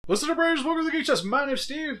Listener brothers, welcome to the Geek Chest. My name's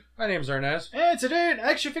Steve. My name's Ernest. And today in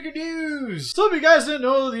Action Figure News. Some of you guys didn't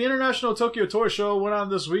know the International Tokyo Toy Show went on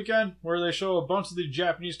this weekend, where they show a bunch of the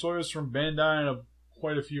Japanese toys from Bandai and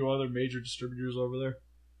quite a few other major distributors over there.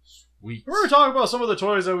 Sweet. We're going to talk about some of the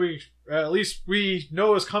toys that we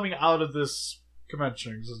know is coming out of this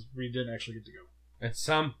convention, because we didn't actually get to go. And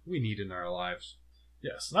some we need in our lives.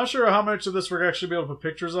 Yes. Not sure how much of this we're going to actually be able to put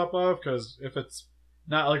pictures up of, because if it's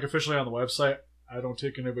not like officially on the website, I don't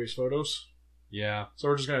take anybody's photos. Yeah. So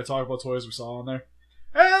we're just going to talk about toys we saw on there.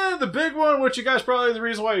 And the big one, which you guys probably the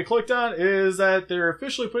reason why you clicked on, is that they're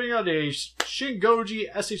officially putting out a Shin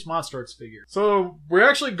Gojira SH MonsterArts figure. So we're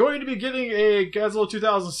actually going to be getting a Godzilla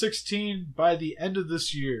 2016 by the end of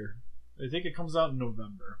this year. I think it comes out in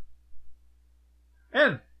November.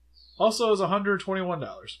 And also is $121.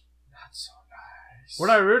 That's so nice. When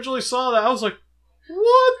I originally saw that, I was like,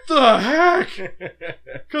 what the heck?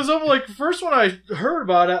 Because I'm like, first when I heard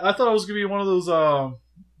about it, I thought it was going to be one of those,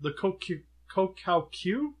 the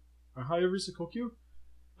Kokau-Q? Or however you say Kokyu?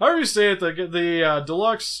 However you say it, the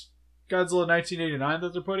deluxe Godzilla 1989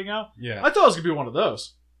 that they're putting out. Yeah. I thought it was going to be one of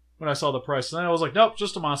those when I saw the price. And then I was like, nope,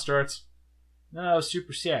 just a MonsterArts. No, I was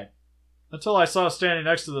super sad. Until I saw it standing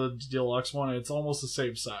next to the deluxe one, and it's almost the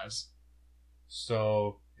same size.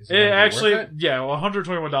 So, is it actually, worth it? yeah, well,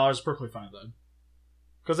 $121 is perfectly fine then.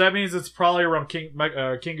 Because that means it's probably around King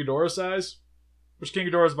Ghidorah size. Which King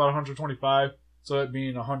Ghidorah is about 125. So that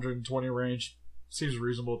being 120 range seems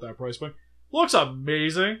reasonable at that price point. Looks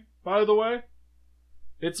amazing, by the way.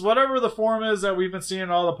 It's whatever the form is that we've been seeing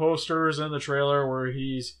in all the posters and the trailer, where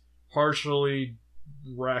he's partially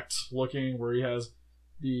wrecked looking, where he has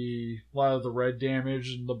a lot of the red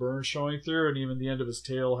damage and the burns showing through, and even the end of his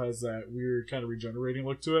tail has that weird kind of regenerating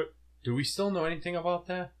look to it. Do we still know anything about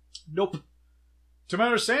that? Nope. To my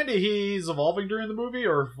understanding, he's evolving during the movie,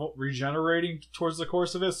 or regenerating towards the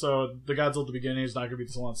course of it, so the Godzilla at the beginning is not going to be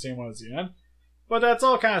the same one as the end. But that's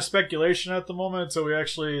all kind of speculation at the moment until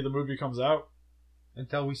the movie comes out.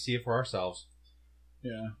 Until we see it for ourselves.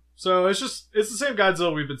 Yeah. So it's the same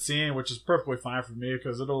Godzilla we've been seeing, which is perfectly fine for me,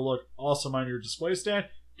 because it'll look awesome on your display stand,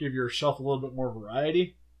 give your shelf a little bit more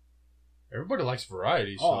variety. Everybody likes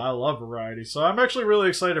variety. So. Oh, I love variety. So I'm actually really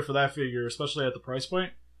excited for that figure, especially at the price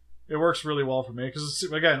point. It works really well for me, because,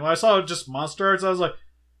 again, when I saw just MonsterArts, I was like,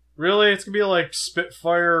 really? It's going to be like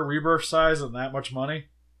Spitfire Rebirth size and that much money?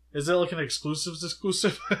 Is it like an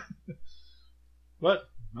exclusive? But,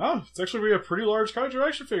 no, it's actually going to be a pretty large Kaiju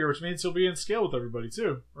action figure, which means he'll be in scale with everybody,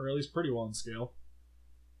 too. Or at least pretty well in scale.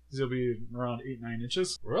 Because he'll be around 8-9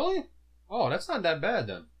 inches. Really? Oh, that's not that bad,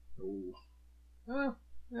 then. Ooh.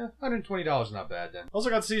 Yeah, $120 is not bad, then. Also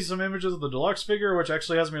got to see some images of the deluxe figure, which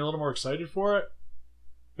actually has me a little more excited for it.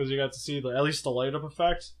 Because you got to see at least the light up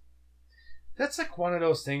effect. That's like one of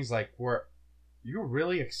those things like where you're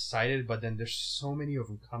really excited, but then there's so many of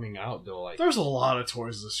them coming out though. Like there's a lot of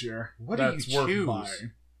toys this year. What do you choose?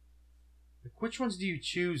 Like, which ones do you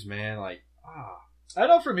choose, man? Like I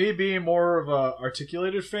know for me, being more of a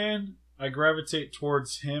articulated fan, I gravitate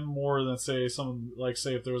towards him more than say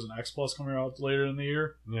if there was an X Plus coming out later in the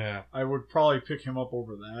year. Yeah, I would probably pick him up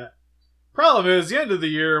over that. Problem is, the end of the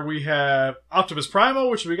year, we have Optimus Primo,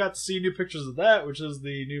 which we got to see new pictures of that, which is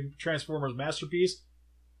the new Transformers Masterpiece,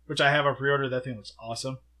 which I have on pre-order. That thing looks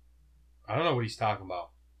awesome. I don't know what he's talking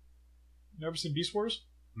about. Never seen Beast Wars?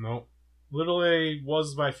 No. Literally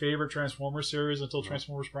was my favorite Transformers series until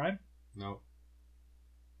Transformers Prime. No.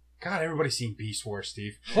 God, everybody's seen Beast Wars,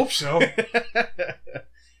 Steve. Hope so.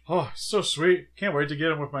 Oh, so sweet. Can't wait to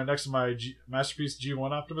get him with my Masterpiece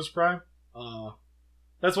G1 Optimus Prime.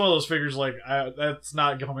 That's one of those figures, that's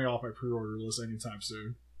not coming off my pre-order list anytime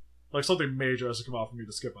soon. Like, something major has to come out for me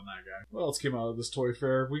to skip on that guy. What else came out of this toy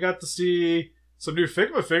fair? We got to see some new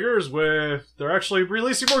Figma figures they're actually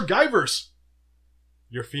releasing more Guyvers.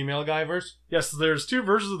 Your female Guyvers? Yes, there's two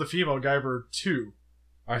versions of the female Guyver 2.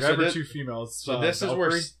 Alright, Guyver 2 female. So this is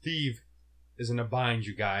where Steve is in a bind,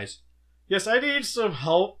 you guys. Yes, I need some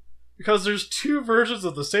help, because there's two versions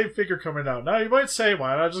of the same figure coming out. Now, you might say,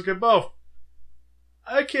 why not just get both?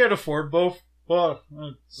 I can't afford both. Well,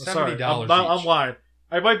 $70 each. I'm lying.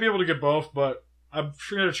 I might be able to get both, but I'm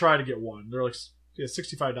going to try to get one. They're like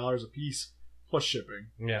 $65 a piece, plus shipping.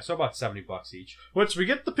 Yeah, so about $70 each. Which we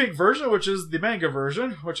get the pink version, which is the manga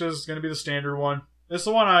version, which is going to be the standard one. It's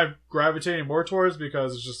the one I'm gravitating more towards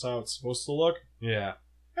because it's just how it's supposed to look. Yeah.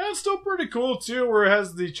 And it's still pretty cool, too, where it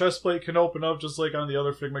has the chest plate can open up just like on the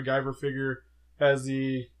other Figma Guyver figure. Has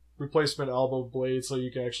the replacement elbow blade so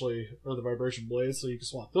you can or the vibration blade so you can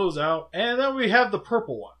swap those out. And then we have the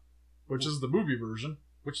purple one, which is the movie version.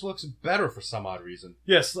 Which looks better for some odd reason.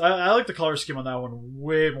 Yes, I like the color scheme on that one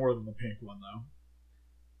way more than the pink one, though.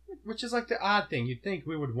 which is like the odd thing. You'd think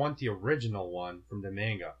we would want the original one from the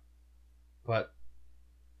manga, but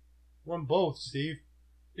want both, Steve.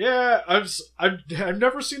 Yeah, I've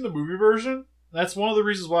never seen the movie version. That's one of the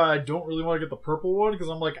reasons why I don't really want to get the purple one, because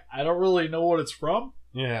I'm like, I don't really know what it's from.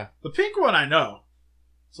 Yeah. The pink one I know.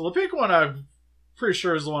 So the pink one I'm pretty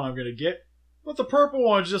sure is the one I'm going to get. But the purple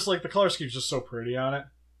one, just like the color scheme's just so pretty on it.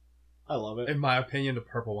 I love it. In my opinion, the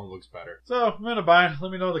purple one looks better. So, I'm in a bind.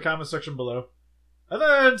 Let me know in the comment section below. And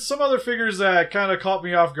then some other figures that kind of caught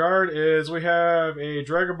me off guard is we have a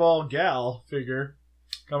Dragon Ball Gal figure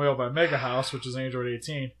coming out by Mega House, which is Android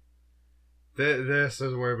 18. This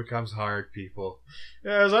is where it becomes hard, people.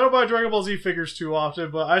 Yeah, I don't buy Dragon Ball Z figures too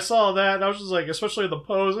often, but I saw that and I was just like, especially the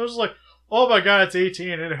pose, I was just like, oh my god, it's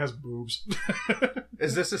 18 and it has boobs.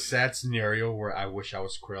 Is this a sad scenario where I wish I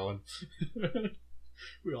was Krillin?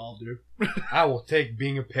 We all do. I will take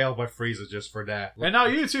being impaled by Frieza just for that. And now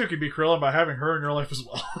you too can be Krillin by having her in your life as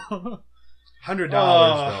well. $100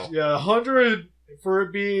 though. Yeah, 100 for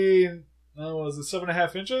it being, was it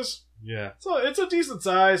 7.5 inches? Yeah. So it's a decent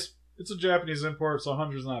size. It's a Japanese import, so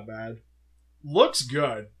 100 is not bad. Looks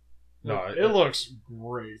good. No, it looks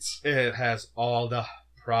great. It has all the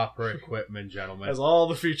proper equipment, gentlemen. Has all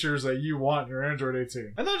the features that you want in your Android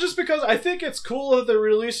 18. And then just because I think it's cool that they're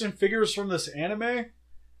releasing figures from this anime.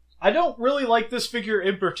 I don't really like this figure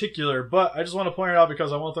in particular, but I just want to point it out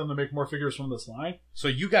because I want them to make more figures from this line. So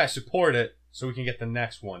you guys support it so we can get the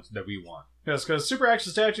next ones that we want. Yes, because Super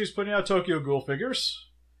Action Statue is putting out Tokyo Ghoul figures.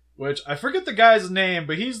 Which, I forget the guy's name,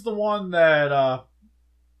 but he's the one that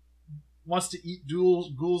wants to eat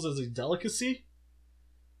ghouls as a delicacy.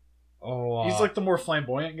 Oh, he's like the more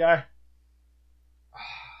flamboyant guy.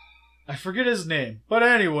 I forget his name. But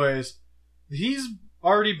anyways, he's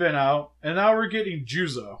already been out, and now we're getting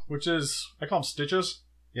Juzo, which is, I call him Stitches.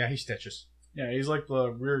 Yeah, he Stitches. Yeah, he's like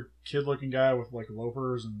the weird kid-looking guy with like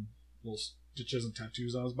loafers and little stitches and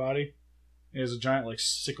tattoos on his body. He has a giant like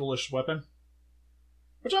sickle-ish weapon.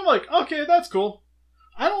 Which I'm like, okay, that's cool.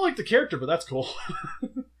 I don't like the character, but that's cool.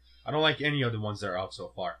 I don't like any of the ones that are out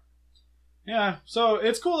so far. Yeah, so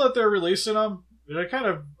it's cool that they're releasing them. And I kind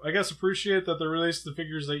of, I guess, appreciate that they're releasing the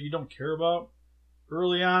figures that you don't care about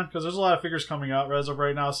early on. Because there's a lot of figures coming out as of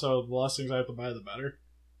right now, so the less things I have to buy, the better.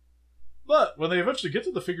 But when they eventually get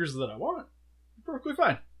to the figures that I want, perfectly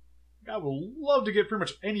fine. I would love to get pretty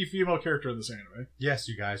much any female character in this anime. Yes,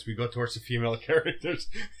 you guys, we go towards the female characters.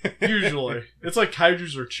 Usually. It's like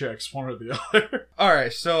kaijus or chicks, one or the other.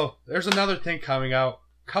 Alright, so there's another thing coming out.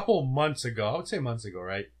 A couple months ago, I would say months ago,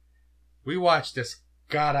 right? We watched this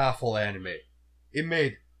god-awful anime. It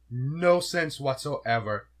made no sense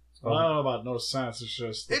whatsoever. Well, I don't know about no sense, it's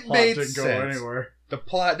just the it plot made didn't go sense. anywhere. The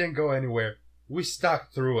plot didn't go anywhere. We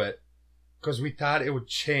stuck through it because we thought it would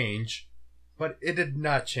change. But it did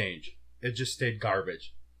not change. It just stayed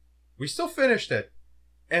garbage. We still finished it.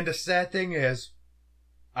 And the sad thing is,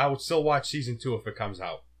 I would still watch season 2 if it comes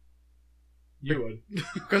out. You would.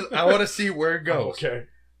 Because I want to see where it goes. Okay.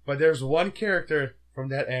 But there's one character from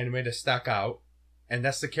that anime that stuck out. And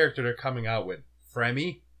that's the character they're coming out with.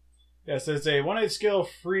 Fremi. Yes, it's a 1/8 scale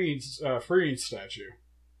freed statue.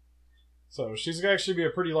 So she's going to actually be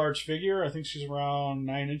a pretty large figure. I think she's around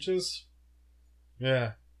 9 inches.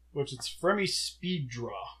 Yeah. Which it's Fremi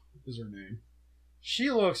Speeddraw is her name.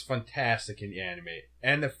 She looks fantastic in the anime.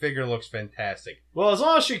 And the figure looks fantastic. Well, as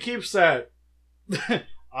long as she keeps that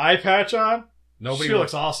eye patch on, she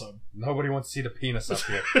looks awesome. Nobody wants to see the penis up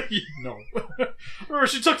here. No. Remember,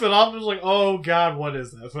 she took that off and was like, oh god, what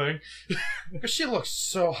is that thing? Because she looks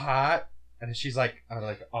so hot. And then she's like,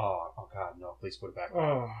 oh god, no, please put it back on.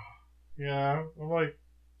 Oh, yeah. I'm like,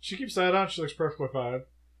 she keeps that on, she looks perfectly fine.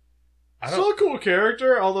 Still a cool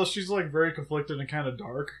character, although she's like very conflicted and kind of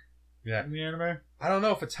dark. Yeah. In the anime. I don't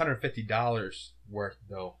know if it's $150 worth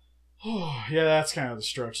though. Oh, yeah, that's kind of the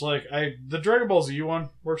stretch. Like, the Dragon Ball Z one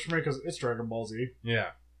works for me because it's Dragon Ball Z. Yeah.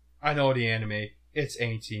 I know the anime. It's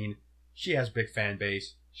 18. She has big fan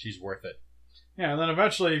base. She's worth it. Yeah, and then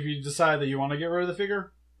eventually, if you decide that you want to get rid of the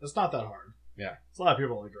figure, it's not that hard. Yeah. It's a lot of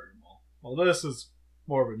people that like Dragon Ball. Well, this is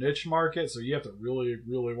more of a niche market, so you have to really,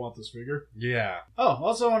 really want this figure. Yeah. Oh,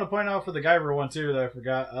 also I want to point out for the Guyver one, too, that I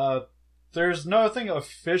forgot. There's nothing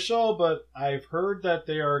official, but I've heard that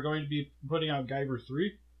they are going to be putting out Guyver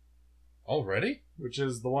 3. Already? Which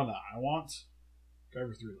is the one that I want.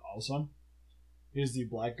 Guyver 3 is awesome. He's the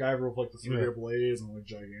black Guyver with like the 3 blades and like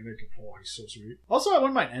gigantic. Oh, he's so sweet. Also, I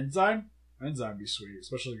wouldn't mind Enzyme. Enzyme be sweet,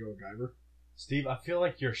 especially to go with Guyver. Steve, I feel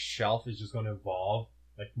like your shelf is just going to evolve.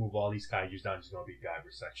 Like, move all these kaijus down, just going to be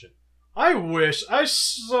Guyver section. I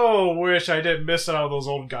so wish I didn't miss out on those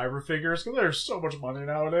old Guyver figures, because there's so much money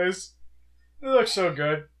nowadays. They look so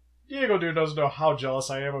good. Diego dude doesn't know how jealous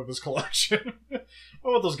I am of his collection. I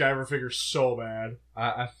want those Guyver figures so bad.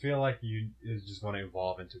 I feel like it's just going to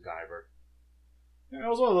evolve into Guyver. Yeah, it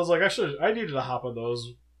was one of those, like, I needed to hop on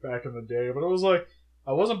those back in the day, but it was like,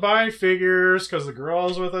 I wasn't buying figures because the girl I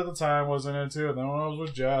was with at the time wasn't into it. And then when I was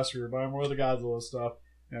with Jess, we were buying more of the Godzilla stuff,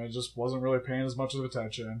 and it just wasn't really paying as much of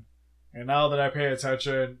attention. And now that I pay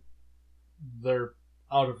attention, they're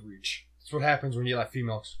out of reach. That's what happens when you let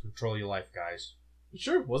females control your life, guys. It's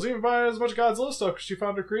true. Wasn't even buying as much Godzilla stuff because she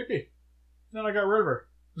found her creepy. Then I got rid of her.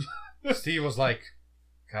 Steve was like,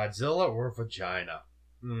 Godzilla or vagina?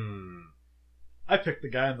 I picked the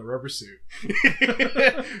guy in the rubber suit.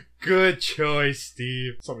 Good choice,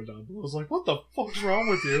 Steve. Somebody down below was like, what the fuck's wrong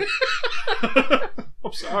with you?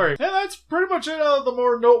 I'm sorry. And that's pretty much it out of the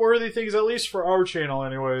more noteworthy things, at least for our channel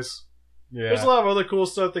anyways. Yeah. There's a lot of other cool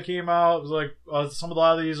stuff that came out. It was like, a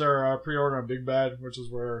lot of these are pre-order on Big Bad, which is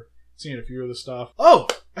where I've seen a few of the stuff. Oh!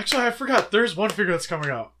 Actually, I forgot. There's one figure that's coming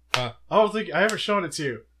out. I haven't shown it to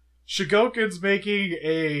you. Shigoken's making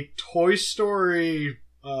a Toy Story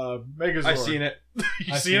Megazord. I've seen it.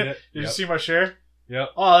 You seen it? Did you see my share? Yep.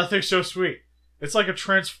 Oh, that thing's so sweet. It's like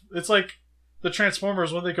it's like the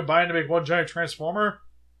Transformers when they combine to make one giant Transformer,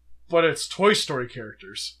 but it's Toy Story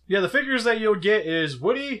characters. Yeah, the figures that you'll get is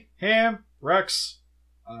Woody, Ham, Rex,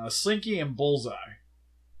 Slinky, and Bullseye.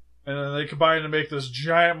 And then they combine to make this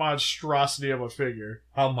giant monstrosity of a figure.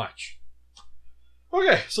 How much?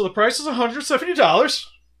 Okay, so the price is $170.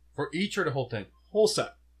 For each or the whole thing? Whole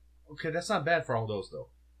set. Okay, that's not bad for all those, though.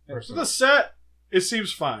 For the set, it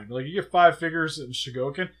seems fine. Like, you get 5 figures in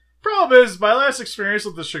Shigoken. Problem is, my last experience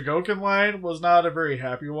with the Shigoken line was not a very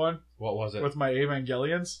happy one. What was it? With my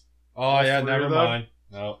Evangelions. Oh, yeah, never mind.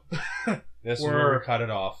 No. This is where we cut it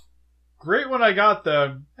off. Great when I got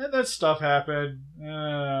them, and then stuff happened.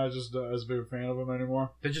 I just not as big a fan of them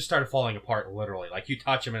anymore. They just started falling apart, literally. Like, you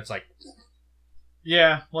touch them and it's like...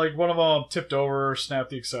 Yeah, like one of them tipped over,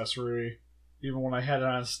 snapped the accessory, even when I had it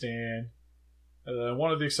on stand.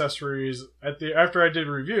 One of the accessories, after I did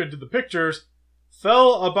a review and did the pictures,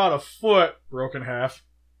 fell about a foot, broke in half.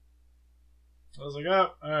 I was like,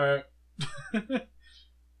 oh, alright.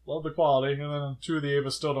 Love the quality. And then 2 of the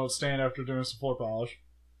Avas still don't stand after doing some floor polish.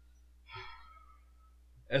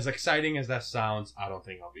 As exciting as that sounds, I don't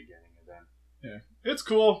think I'll be getting it then. Yeah, it's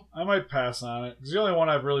cool. I might pass on it. Because the only one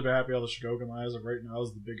I've really been happy how the Shigoken line as of right now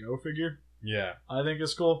is the Big O figure. Yeah. I think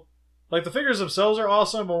it's cool. Like, the figures themselves are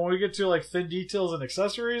awesome, but when we get to, like, thin details and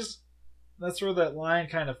accessories, that's where that line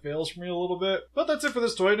kind of fails for me a little bit. But that's it for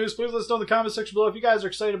this toy news. Please let us know in the comment section below if you guys are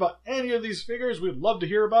excited about any of these figures. We'd love to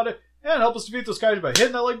hear about it. And help us defeat those guys by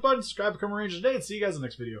hitting that like button, subscribe, become a ranger today, and see you guys in the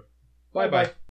next video. Bye-bye.